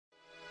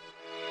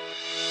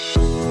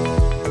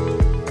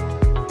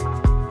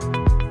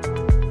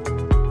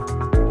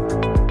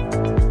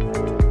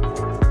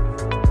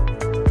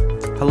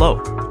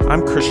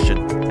I'm Christian,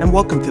 and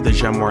welcome to the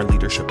Jamoir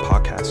Leadership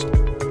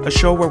Podcast, a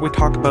show where we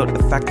talk about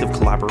effective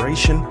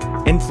collaboration,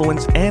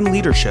 influence, and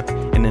leadership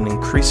in an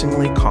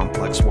increasingly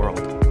complex world.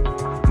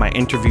 My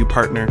interview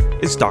partner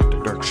is Dr.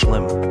 Dirk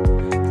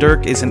Schlimm.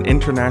 Dirk is an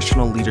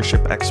international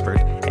leadership expert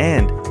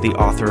and the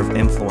author of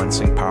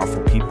Influencing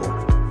Powerful People.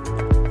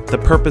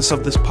 The purpose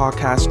of this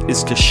podcast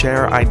is to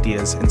share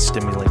ideas and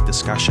stimulate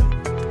discussion,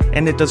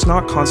 and it does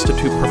not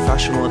constitute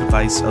professional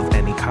advice of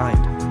any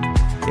kind.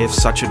 If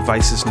such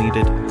advice is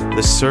needed,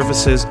 the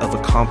services of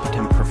a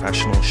competent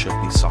professional should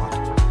be sought.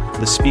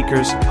 The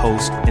speakers,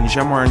 host, and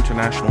Jamoir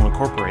International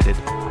Incorporated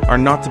are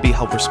not to be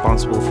held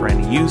responsible for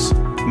any use,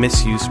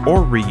 misuse,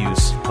 or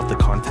reuse of the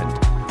content.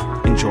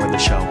 Enjoy the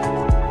show.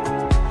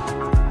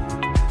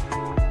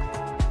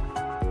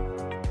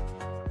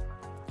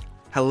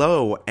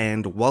 Hello,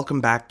 and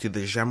welcome back to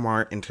the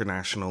Jamoir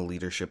International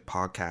Leadership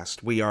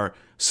Podcast. We are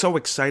so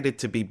excited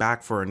to be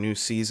back for a new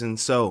season,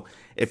 so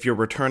if you're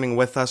returning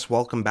with us,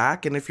 welcome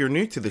back, and if you're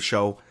new to the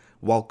show,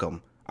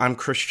 welcome. I'm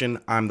Christian,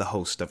 I'm the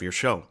host of your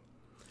show.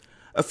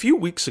 A few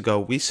weeks ago,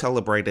 we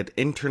celebrated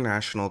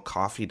International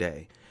Coffee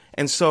Day,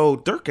 and so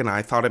Dirk and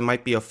I thought it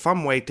might be a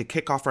fun way to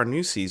kick off our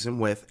new season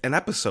with an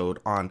episode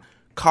on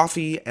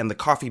coffee and the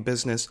coffee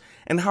business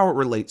and how it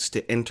relates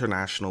to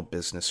international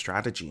business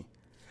strategy.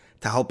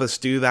 To help us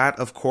do that,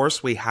 of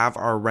course, we have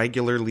our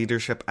regular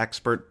leadership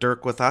expert,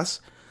 Dirk, with us.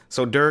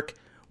 So, Dirk,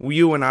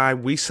 you and I,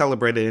 we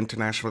celebrated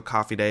International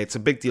Coffee Day. It's a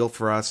big deal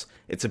for us.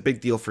 It's a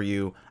big deal for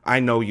you. I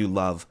know you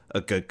love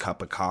a good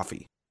cup of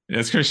coffee.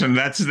 Yes, Christian,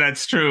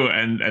 that's true.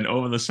 And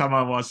over the summer,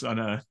 I was on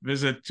a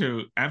visit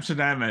to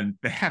Amsterdam, and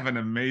they have an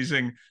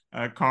amazing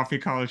coffee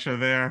culture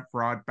there.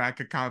 Brought back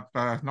a cup,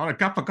 not a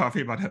cup of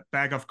coffee, but a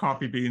bag of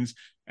coffee beans.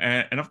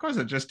 And of course,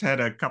 I just had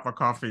a cup of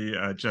coffee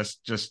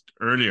just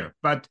earlier.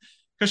 But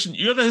Christian,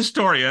 you're the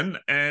historian,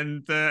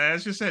 and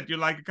as you said, you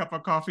like a cup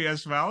of coffee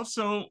as well.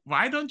 So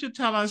why don't you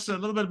tell us a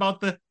little bit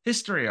about the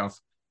history of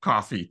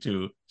coffee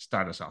to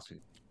start us off with?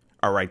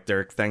 All right,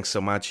 Dirk, thanks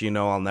so much. You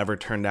know I'll never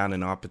turn down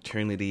an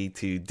opportunity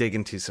to dig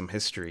into some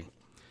history.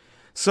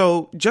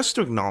 So just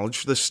to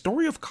acknowledge, the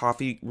story of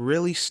coffee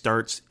really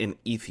starts in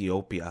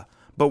Ethiopia.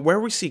 But where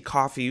we see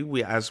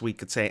coffee, as we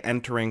could say,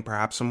 entering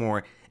perhaps a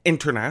more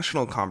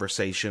international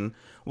conversation,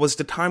 was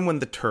the time when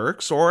the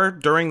Turks, or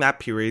during that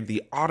period,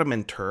 the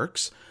Ottoman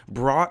Turks,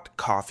 brought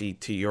coffee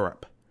to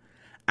Europe.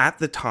 At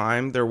the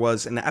time, there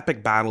was an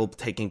epic battle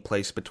taking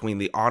place between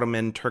the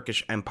Ottoman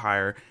Turkish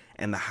Empire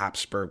and the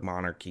Habsburg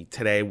monarchy.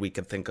 Today, we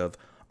could think of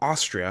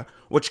Austria,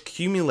 which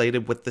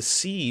culminated with the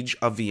siege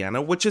of Vienna,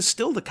 which is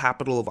still the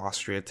capital of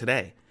Austria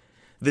today.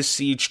 This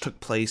siege took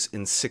place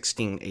in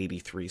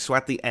 1683, so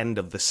at the end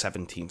of the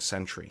 17th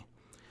century.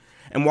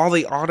 And while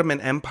the Ottoman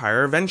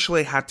Empire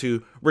eventually had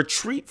to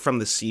retreat from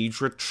the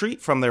siege,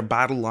 retreat from their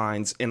battle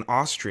lines in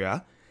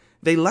Austria,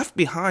 they left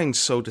behind,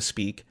 so to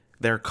speak,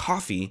 their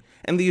coffee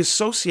and the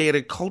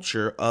associated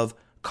culture of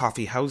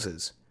coffee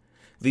houses.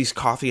 These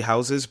coffee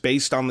houses,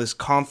 based on this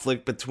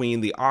conflict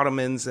between the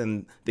Ottomans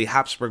and the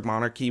Habsburg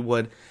monarchy,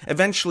 would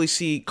eventually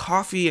see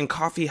coffee and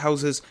coffee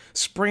houses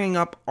springing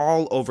up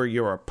all over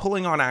Europe,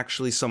 pulling on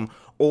actually some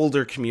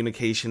older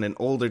communication and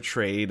older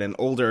trade and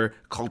older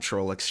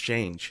cultural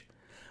exchange.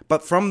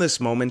 But from this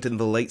moment in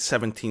the late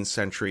 17th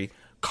century,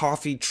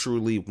 coffee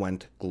truly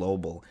went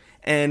global.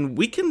 And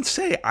we can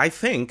say, I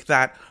think,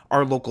 that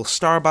our local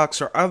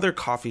Starbucks or other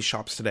coffee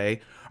shops today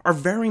are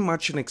very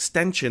much an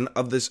extension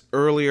of this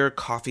earlier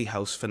coffee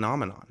house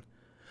phenomenon.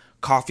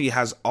 Coffee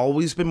has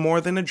always been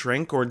more than a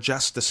drink or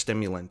just a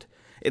stimulant.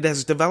 It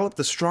has developed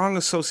a strong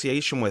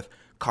association with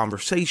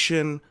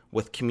conversation,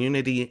 with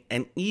community,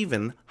 and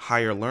even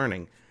higher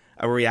learning.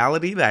 A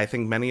reality that I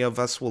think many of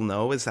us will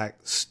know is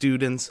that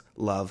students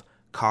love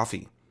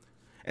coffee.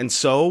 And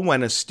so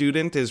when a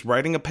student is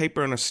writing a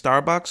paper in a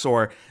Starbucks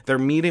or they're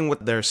meeting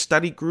with their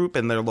study group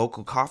in their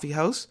local coffee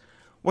house,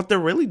 what they're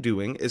really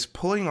doing is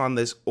pulling on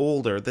this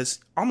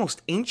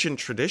almost ancient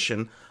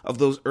tradition of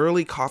those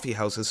early coffee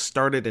houses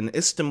started in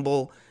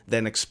Istanbul,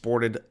 then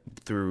exported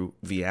through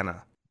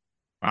Vienna.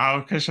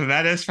 Wow, Christian,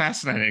 that is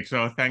fascinating.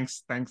 So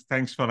thanks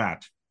for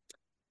that.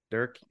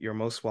 Dirk, you're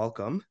most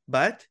welcome.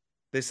 But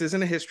this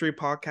isn't a history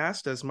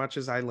podcast, as much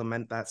as I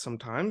lament that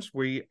sometimes.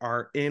 We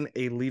are in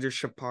a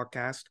leadership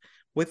podcast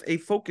with a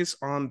focus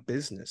on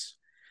business.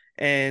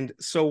 And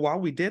so while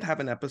we did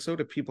have an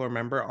episode, if people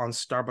remember, on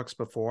Starbucks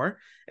before,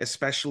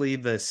 especially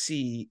the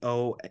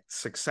CEO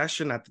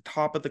succession at the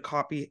top of the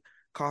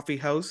coffee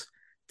house,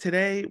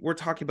 today we're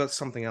talking about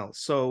something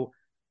else. So,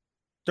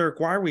 Dirk,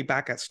 why are we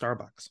back at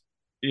Starbucks?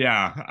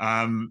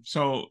 Yeah,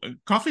 so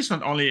coffee is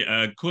not only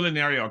a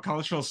culinary or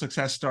cultural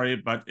success story,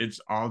 but it's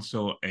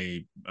also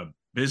a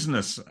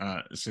business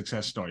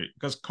success story,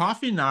 because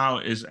coffee now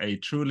is a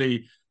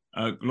truly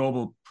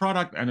global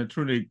product and a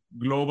truly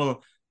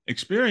global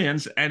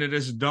experience, and it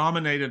is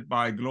dominated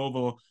by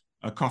global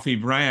coffee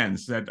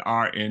brands that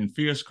are in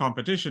fierce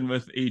competition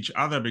with each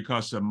other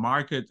because the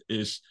market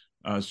is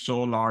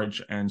so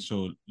large and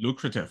so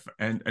lucrative.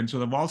 And so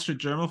the Wall Street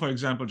Journal, for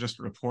example, just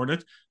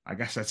reported, I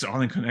guess that's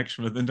all in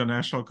connection with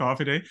International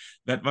Coffee Day,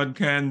 that one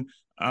can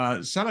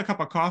sell a cup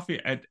of coffee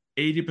at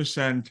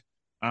 80%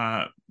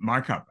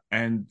 markup,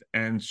 and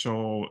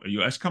so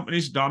U.S.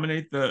 companies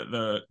dominate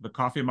the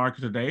coffee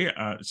market today.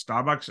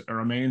 Starbucks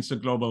remains the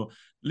global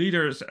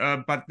leaders,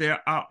 but there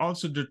are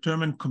also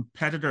determined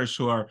competitors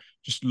who are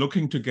just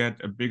looking to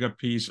get a bigger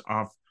piece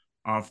of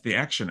the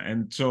action,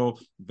 and so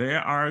they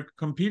are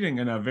competing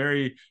in a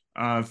very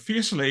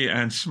fiercely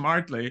and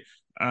smartly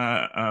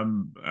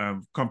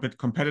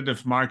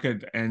competitive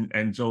market,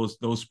 and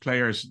those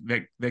players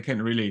they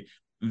can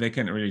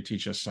really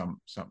teach us some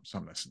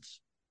lessons.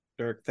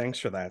 Dirk, thanks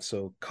for that.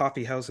 So,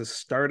 coffee houses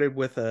started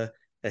with a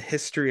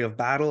history of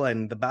battle,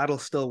 and the battle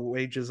still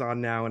wages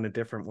on now in a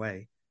different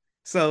way.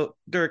 So,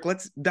 Dirk,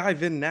 let's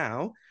dive in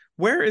now.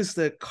 Where is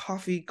the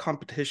coffee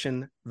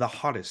competition the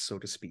hottest, so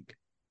to speak?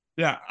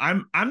 Yeah,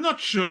 I'm not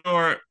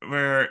sure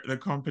where the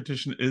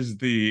competition is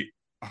the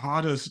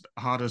hottest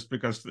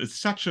because it's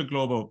such a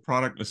global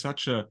product with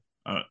such a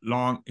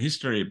long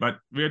history. But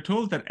we are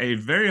told that a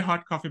very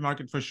hot coffee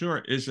market for sure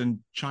is in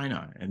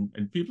China,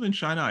 and people in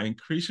China are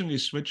increasingly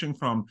switching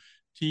from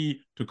tea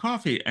to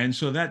coffee, and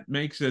so that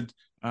makes it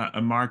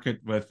a market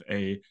with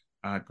a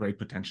great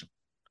potential.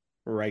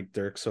 Right,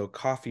 Dirk. So,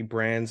 coffee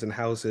brands and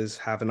houses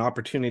have an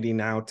opportunity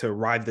now to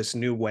ride this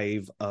new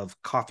wave of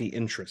coffee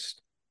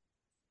interest.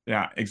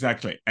 Yeah,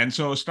 exactly. And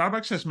so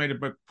Starbucks has made a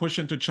big push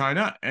into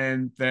China,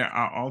 and there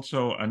are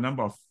also a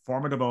number of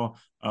formidable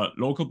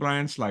local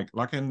brands like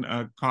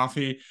Luckin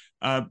Coffee.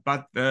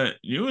 But the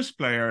newest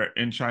player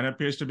in China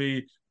appears to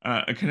be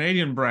a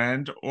Canadian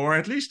brand, or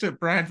at least a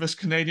brand with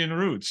Canadian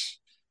roots.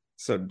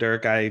 So,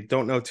 Dirk, I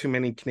don't know too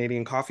many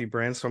Canadian coffee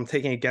brands, so I'm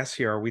taking a guess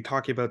here. Are we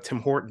talking about Tim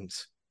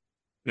Hortons?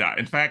 Yeah,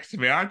 in fact,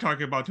 we are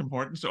talking about Tim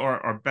Hortons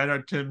or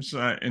better Tim's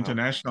Oh,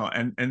 International,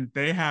 and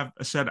they have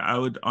set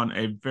out on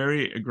a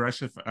very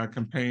aggressive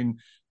campaign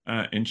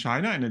in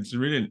China, and it's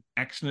really an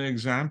excellent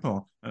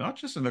example, not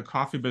just in the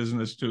coffee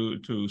business,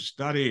 to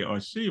study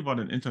or see what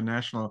an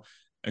international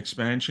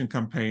expansion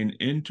campaign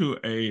into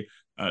a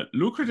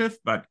lucrative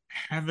but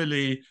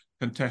heavily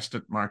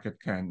contested market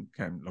can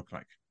look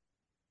like.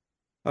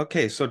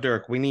 okay. So,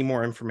 Dirk, we need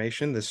more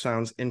information. This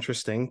sounds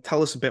interesting.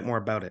 Tell us a bit more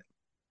about it.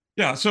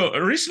 Yeah, so I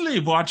recently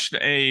watched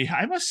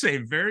I must say,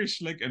 very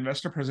slick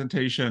investor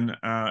presentation,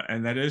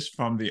 and that is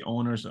from the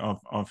owners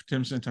of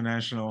Tim's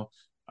International.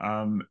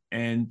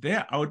 And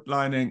they're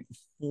outlining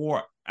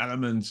four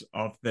elements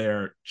of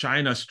their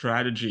China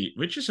strategy,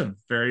 which is a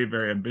very,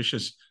 very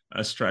ambitious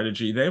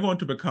strategy. They want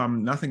to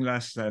become nothing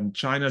less than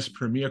China's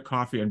premier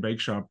coffee and bake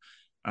shop.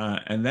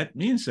 And that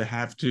means they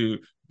have to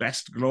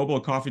best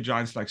global coffee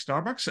giants like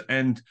Starbucks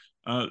and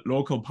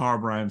local power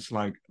brands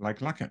like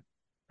Luckin.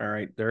 All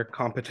right, their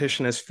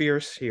competition is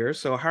fierce here.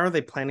 So, how are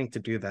they planning to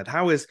do that?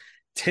 How is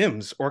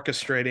Tim's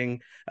orchestrating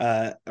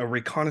a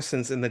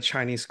reconnaissance in the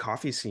Chinese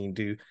coffee scene?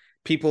 Do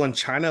people in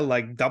China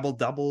like double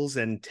doubles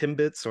and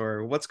Timbits,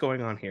 or what's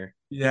going on here?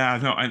 Yeah,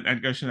 no,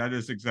 and Gershon, that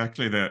is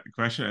exactly the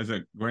question. It's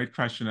a great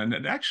question, and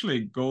it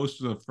actually goes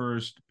to the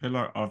first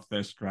pillar of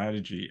their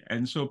strategy.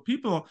 And so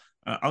people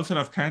outside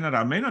of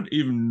Canada may not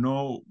even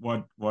know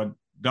what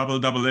double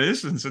double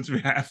is, and since we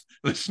have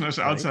listeners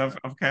Right. outside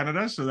of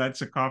Canada, so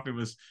that's a coffee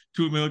with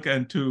two milk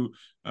and two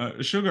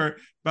sugar.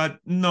 But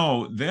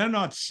no, they're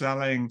not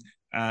selling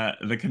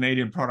the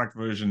Canadian product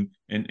version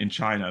in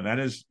China. That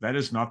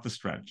is not the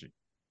strategy.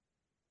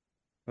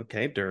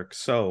 Okay, Dirk.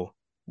 So,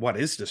 what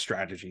is the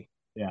strategy?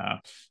 Yeah.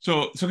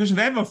 So Christian,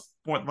 they have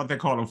what they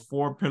call a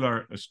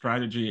four-pillar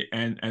strategy,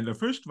 and the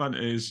first one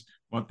is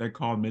what they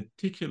call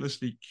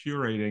meticulously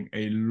curating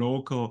a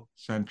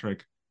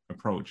local-centric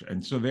approach,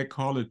 and so they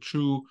call it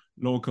true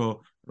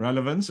local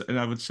relevance. And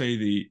I would say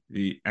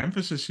the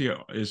emphasis here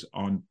is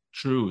on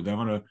true. They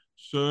want to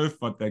serve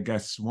what their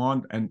guests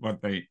want and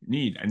what they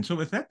need. And so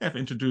with that, they've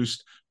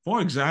introduced, for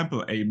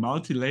example, a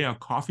multi-layer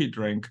coffee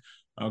drink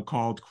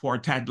called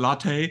Quartet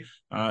Latte.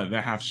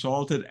 They have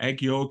salted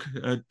egg yolk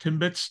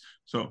Timbits.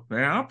 So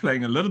they are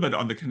playing a little bit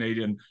on the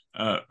Canadian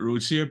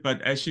roots here,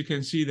 but as you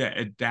can see, they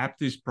adapt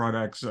these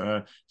products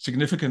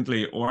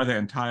significantly, or they're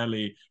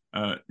entirely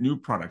new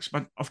products.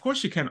 But of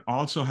course, you can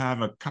also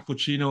have a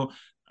cappuccino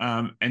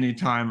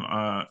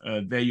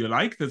anytime there you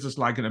like. This is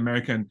like an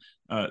American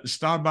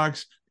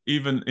Starbucks.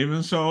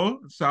 Even so,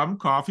 some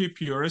coffee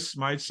purists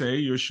might say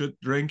you should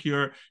drink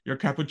your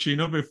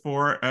cappuccino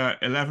before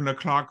 11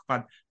 o'clock.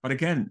 But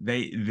again,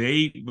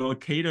 they will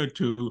cater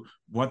to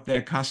what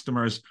their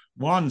customers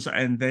want,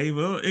 and they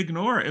will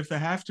ignore, if they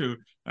have to,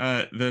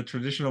 the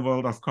traditional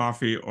world of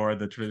coffee or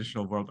the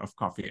traditional world of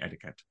coffee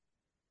etiquette.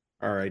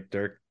 All right,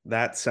 Dirk.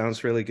 That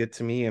sounds really good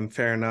to me. And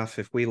fair enough,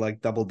 if we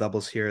like double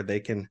doubles here, they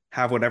can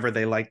have whatever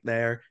they like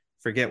there.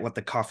 Forget what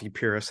the coffee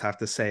purists have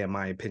to say, in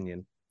my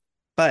opinion.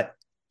 But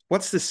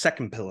what's the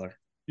second pillar?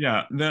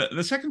 Yeah,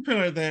 the second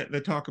pillar that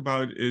they talk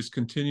about is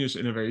continuous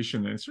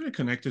innovation, and it's really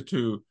connected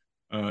to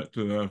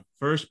the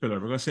first pillar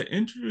because they're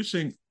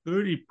introducing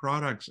 30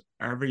 products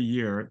every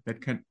year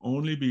that can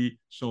only be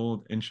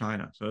sold in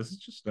China. So this is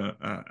just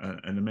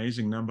an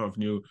amazing number of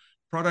new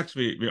products.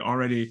 We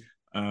already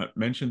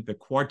mentioned the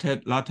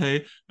quartet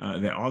latte.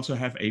 They also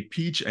have a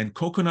peach and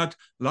coconut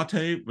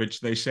latte, which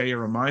they say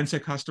reminds their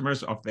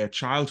customers of their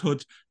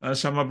childhood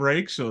summer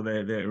break. So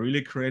they're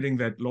really creating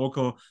that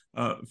local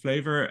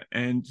flavor.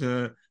 And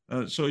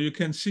so you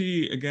can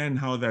see again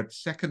how that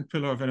second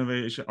pillar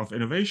of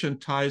innovation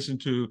ties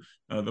into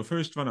the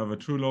first one of a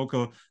true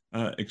local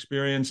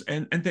experience.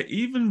 And they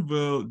even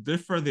will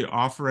differ the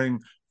offering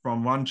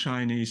from one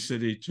Chinese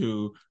city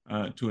to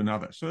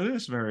another. So it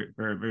is very,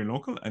 very, very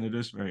local, and it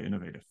is very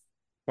innovative.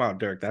 Wow,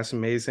 Dirk, that's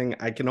amazing.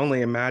 I can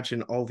only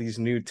imagine all these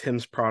new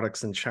Tim's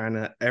products in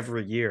China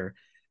every year.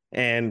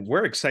 And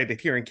we're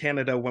excited here in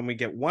Canada when we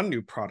get one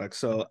new product.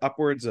 So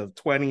upwards of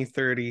 20,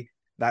 30.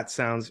 That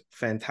sounds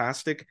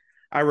fantastic.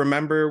 I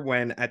remember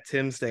when at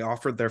Tim's they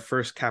offered their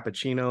first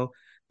cappuccino.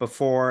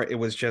 Before it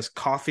was just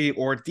coffee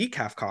or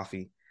decaf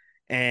coffee.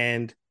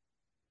 And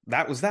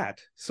that was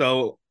that.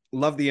 So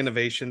love the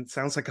innovation.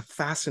 Sounds like a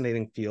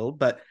fascinating field,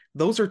 but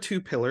those are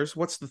two pillars.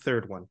 What's the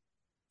third one?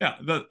 Yeah,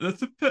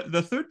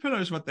 the third pillar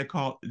is what they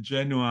call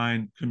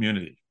genuine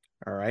community.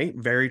 All right.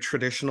 Very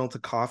traditional to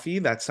coffee.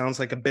 That sounds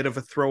like a bit of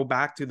a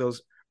throwback to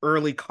those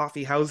early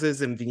coffee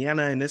houses in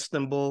Vienna and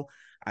Istanbul.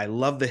 I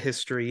love the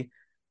history.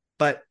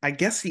 But I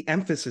guess the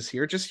emphasis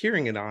here, just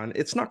hearing it on,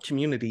 it's not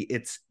community,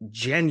 it's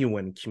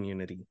genuine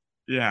community.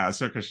 Yeah,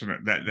 so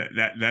Christian,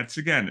 that's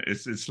again,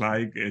 it's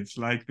like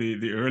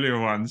the earlier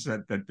ones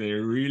that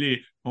they're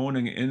really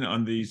honing in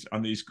on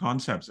these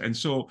concepts, and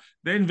so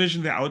they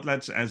envision the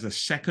outlets as a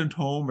second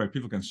home where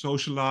people can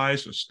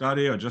socialize or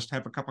study or just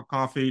have a cup of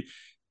coffee,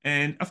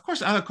 and of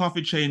course other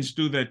coffee chains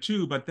do that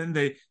too, but then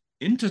they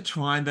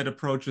intertwine that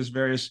approach with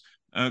various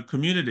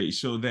communities.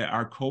 So they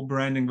are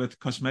co-branding with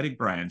cosmetic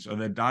brands, or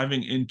they're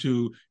diving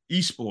into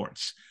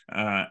esports,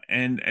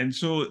 and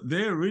so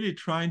they're really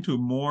trying to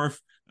morph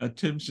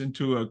Tim's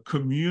into a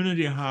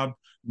community hub,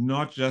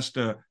 not just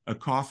a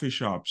coffee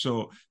shop.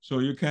 So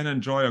you can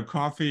enjoy a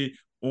coffee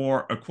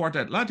or a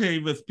quartet latte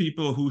with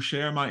people who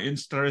share my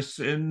interests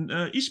in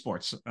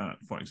esports,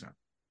 for example.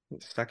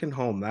 Second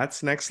home,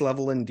 that's next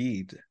level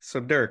indeed. So,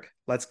 Dirk,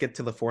 let's get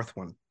to the fourth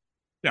one.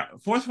 Yeah,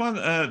 fourth one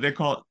they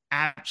call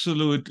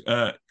absolute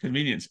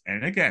convenience,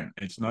 and again,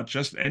 it's not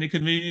just any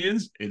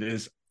convenience; it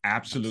is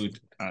absolute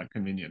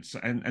convenience.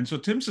 And so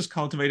Tim's is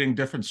cultivating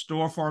different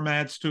store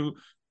formats to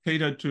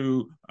cater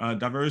to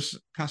diverse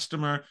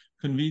customer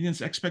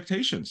convenience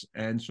expectations.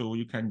 And so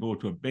you can go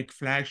to a big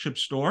flagship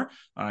store,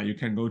 you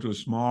can go to a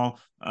small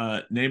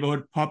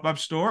neighborhood pop-up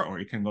store, or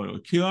you can go to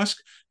a kiosk.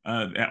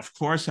 They, of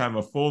course, have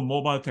a full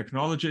mobile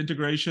technology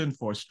integration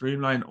for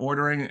streamlined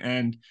ordering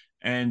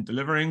and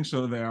delivering.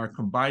 So they are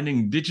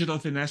combining digital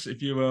finesse,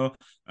 if you will,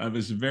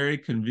 with very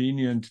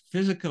convenient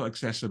physical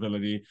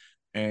accessibility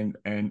and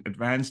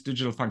advanced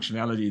digital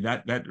functionality.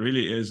 That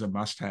really is a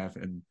must-have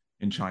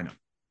in China.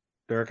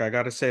 Dirk, I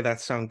got to say that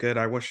sounds good.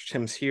 I wish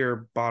Tim's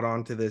here bought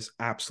onto this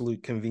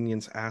absolute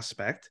convenience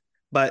aspect.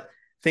 But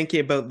thinking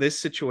about this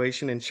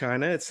situation in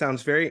China, it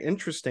sounds very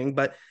interesting.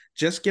 But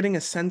just getting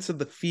a sense of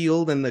the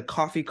field and the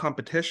coffee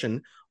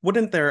competition,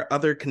 wouldn't there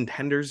other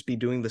contenders be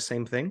doing the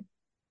same thing?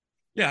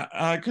 Yeah,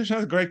 Krish,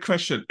 that's a great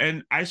question.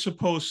 And I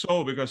suppose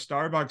so, because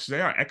Starbucks,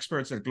 they are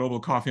experts at global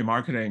coffee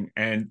marketing,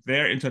 and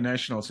their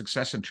international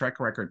success and track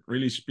record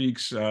really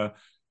speaks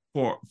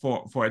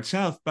for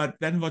itself. But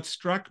then what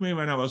struck me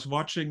when I was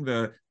watching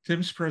the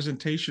Tim's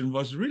presentation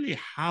was really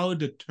how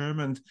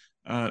determined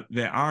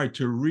they are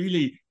to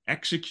really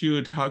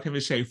execute, how can we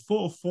say,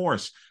 full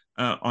force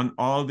on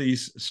all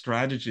these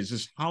strategies,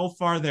 is how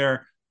far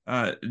they're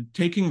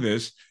taking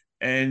this.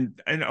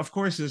 And of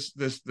course,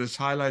 this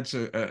highlights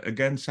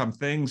again some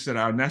things that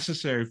are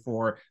necessary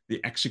for the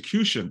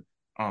execution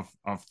of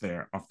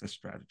the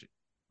strategy.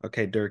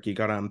 Okay, Dirk, you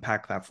got to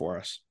unpack that for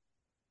us.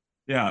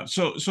 Yeah.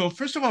 So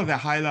first of all, they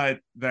highlight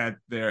that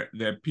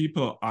their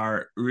people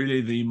are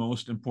really the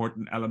most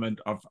important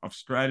element of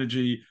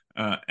strategy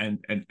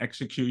and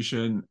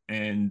execution.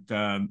 And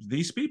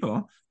these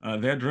people,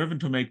 they're driven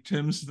to make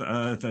Tim's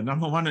the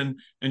number one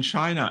in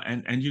China.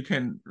 And you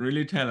can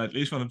really tell, at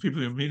least from the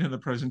people you meet in the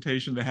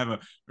presentation, they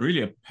have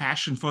really a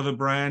passion for the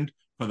brand,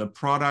 for the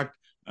product,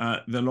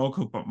 the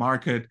local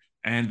market,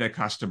 and their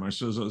customers.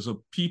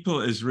 So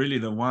people is really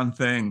the one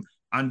thing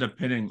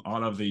underpinning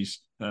all of these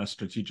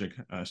strategic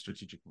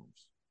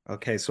moves.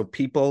 Okay, so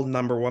people,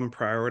 number one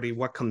priority.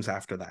 What comes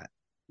after that?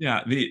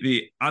 Yeah,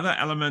 the other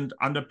element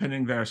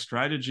underpinning their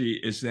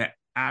strategy is they're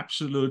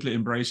absolutely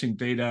embracing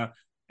data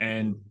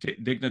and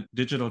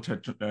digital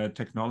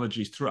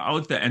technologies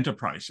throughout the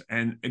enterprise.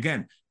 And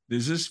again,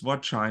 this is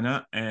what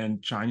China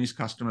and Chinese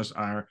customers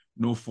are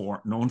known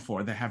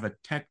for. They have a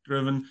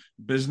tech-driven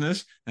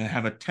business, and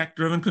have a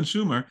tech-driven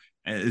consumer,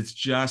 and it's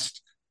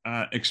just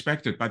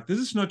expected. But this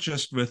is not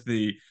just with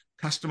the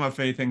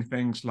customer-facing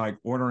things like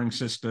ordering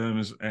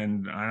systems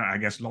and I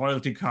guess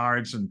loyalty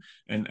cards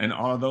and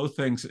all of those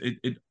things.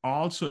 It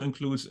also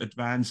includes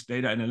advanced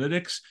data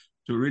analytics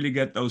to really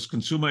get those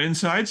consumer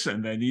insights,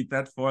 and they need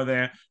that for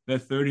their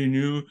 30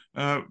 new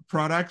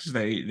products.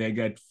 They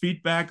get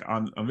feedback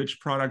on which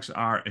products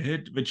are a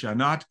hit, which are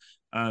not.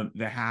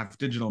 They have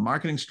digital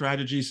marketing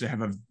strategies. They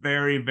have a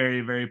very,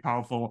 very, very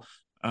powerful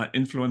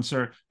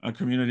influencer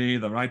community.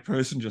 The right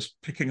person just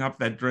picking up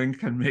that drink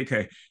can make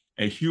a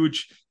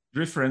huge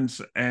difference.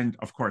 And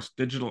of course,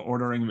 digital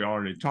ordering, we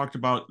already talked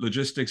about,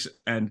 logistics,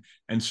 and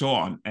so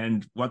on.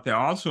 And what they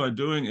also are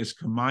doing is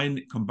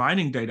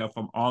combining data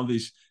from all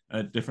these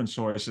different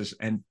sources,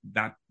 and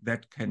that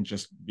can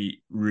just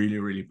be really,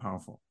 really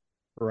powerful.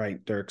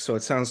 Right, Dirk. So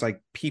it sounds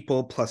like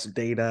people plus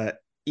data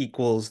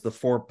equals the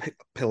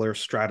four-pillar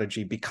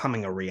strategy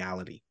becoming a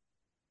reality.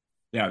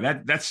 Yeah,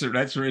 that's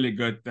really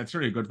good. That's a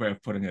really good way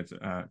of putting it,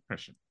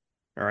 Christian.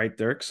 All right,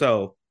 Dirk.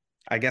 So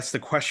I guess the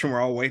question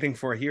we're all waiting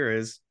for here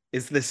is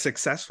this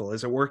successful?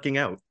 Is it working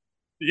out?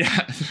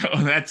 Yeah, so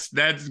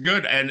that's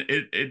good, and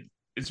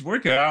it's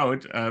working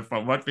out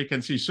from what we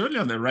can see, certainly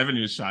on the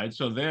revenue side.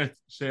 So their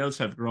sales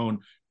have grown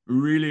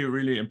really,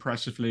 really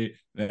impressively.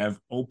 They have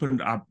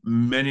opened up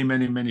many,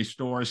 many, many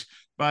stores.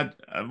 But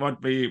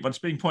what's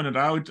being pointed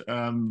out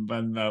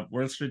when the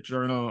Wall Street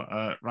Journal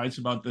writes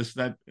about this,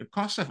 that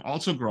costs have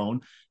also grown,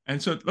 and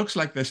so it looks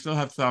like they still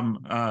have some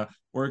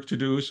work to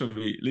do. So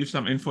we leave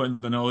some info in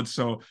the notes.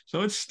 So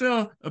it's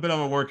still a bit of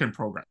a work in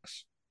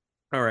progress.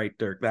 All right,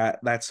 Dirk,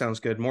 that sounds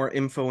good. More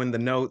info in the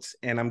notes,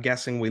 and I'm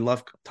guessing we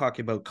love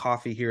talking about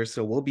coffee here,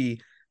 so we'll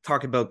be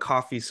talking about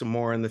coffee some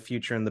more in the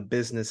future and the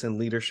business and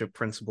leadership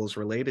principles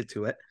related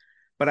to it.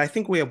 But I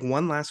think we have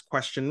one last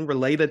question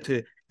related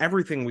to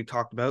everything we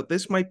talked about.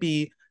 This might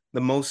be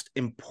the most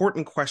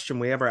important question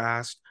we ever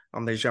asked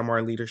on the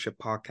Jamoir Leadership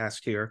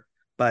Podcast here.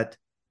 But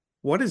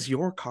what is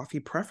your coffee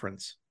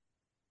preference?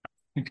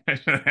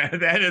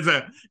 That is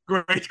a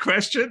great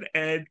question,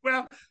 and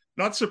well,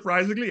 not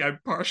surprisingly, I'm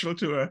partial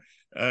to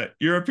a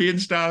European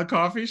style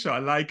coffee, so I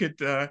like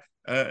it a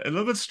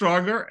little bit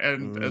stronger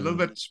and a little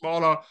bit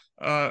smaller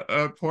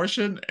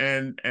portion,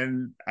 and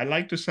I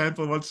like to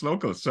sample what's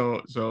local.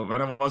 So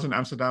when I was in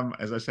Amsterdam,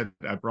 as I said,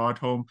 I brought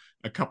home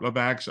a couple of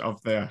bags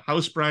of their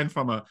house brand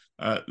from a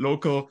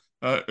local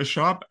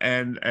shop,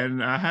 and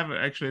I have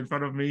actually in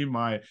front of me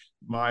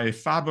my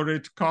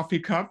favorite coffee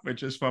cup,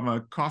 which is from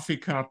a coffee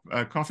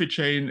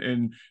chain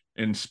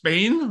in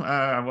Spain.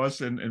 I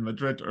was in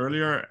Madrid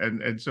earlier,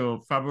 and so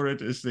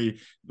Favorite is the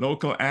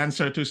local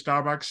answer to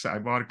Starbucks. I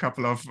bought a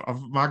couple of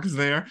mugs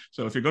there.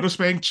 So if you go to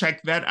Spain,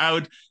 check that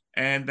out.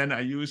 And then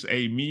I use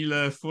a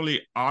Miele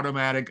fully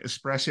automatic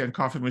espresso and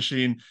coffee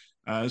machine.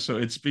 So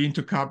it's bean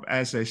to cup,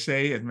 as they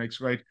say. It makes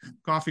great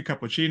coffee,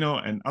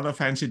 cappuccino, and other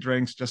fancy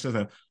drinks just as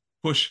a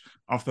push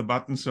of the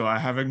button. So I'm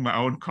having my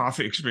own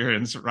coffee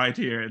experience right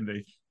here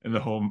in the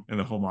home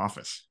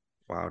office.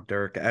 Wow,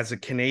 Dirk, as a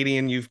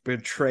Canadian, you've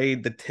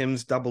betrayed the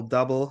Tim's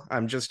double-double.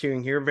 I'm just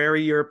hearing here,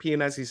 very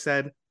European, as you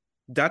said.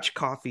 Dutch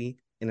coffee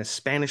in a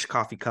Spanish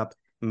coffee cup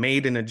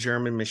made in a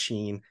German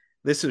machine.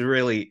 This is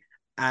really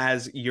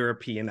as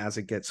European as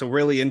it gets. So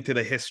really into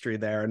the history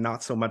there, and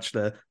not so much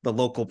the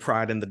local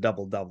pride in the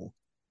double-double.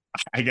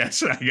 I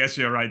guess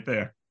you're right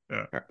there.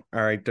 Yeah.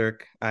 All right,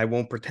 Dirk, I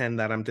won't pretend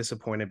that I'm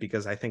disappointed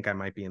because I think I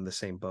might be in the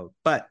same boat.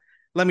 But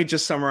let me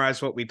just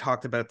summarize what we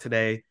talked about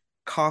today.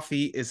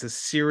 Coffee is a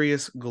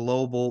serious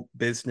global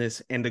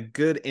business and a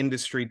good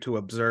industry to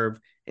observe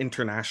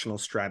international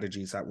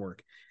strategies at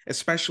work,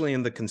 especially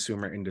in the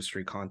consumer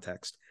industry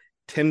context.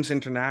 Tim's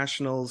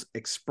International's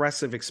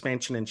expressive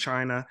expansion in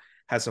China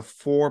has a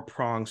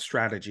four-pronged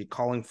strategy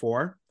calling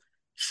for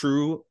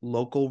true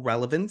local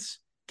relevance,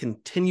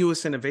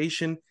 continuous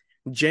innovation,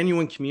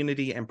 genuine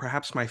community, and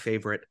perhaps my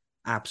favorite,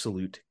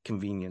 absolute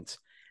convenience.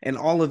 And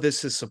all of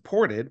this is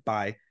supported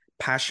by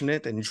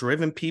passionate and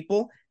driven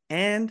people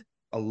and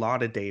a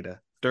lot of data.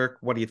 Dirk,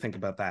 what do you think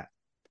about that?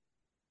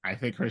 I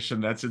think,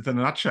 Christian, that's it in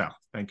a nutshell.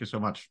 Thank you so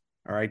much.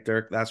 All right,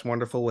 Dirk, that's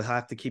wonderful. We'll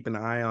have to keep an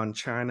eye on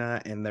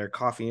China and their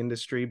coffee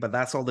industry, but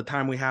that's all the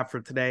time we have for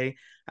today.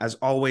 As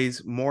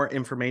always, more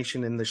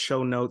information in the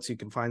show notes. You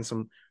can find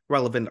some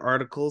relevant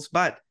articles,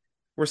 but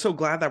we're so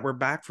glad that we're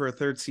back for a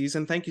third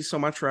season. Thank you so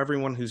much for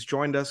everyone who's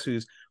joined us,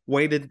 who's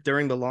waited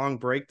during the long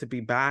break to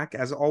be back.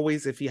 As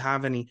always, if you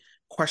have any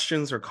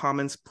questions or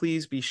comments,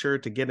 please be sure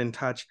to get in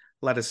touch.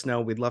 Let us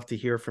know. We'd love to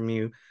hear from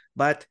you.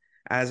 But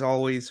as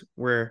always,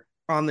 we're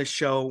on the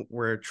show.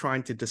 We're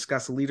trying to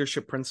discuss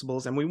leadership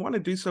principles, and we want to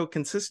do so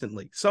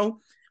consistently.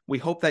 So we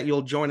hope that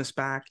you'll join us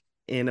back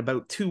in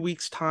about 2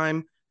 weeks'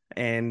 time,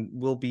 and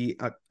we'll be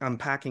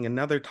unpacking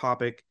another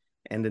topic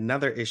and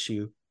another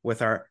issue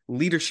with our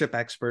leadership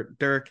expert,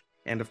 Dirk,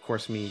 and of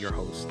course me, your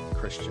host,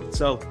 Christian.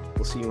 So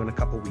we'll see you in a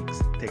couple weeks.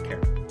 Take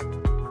care.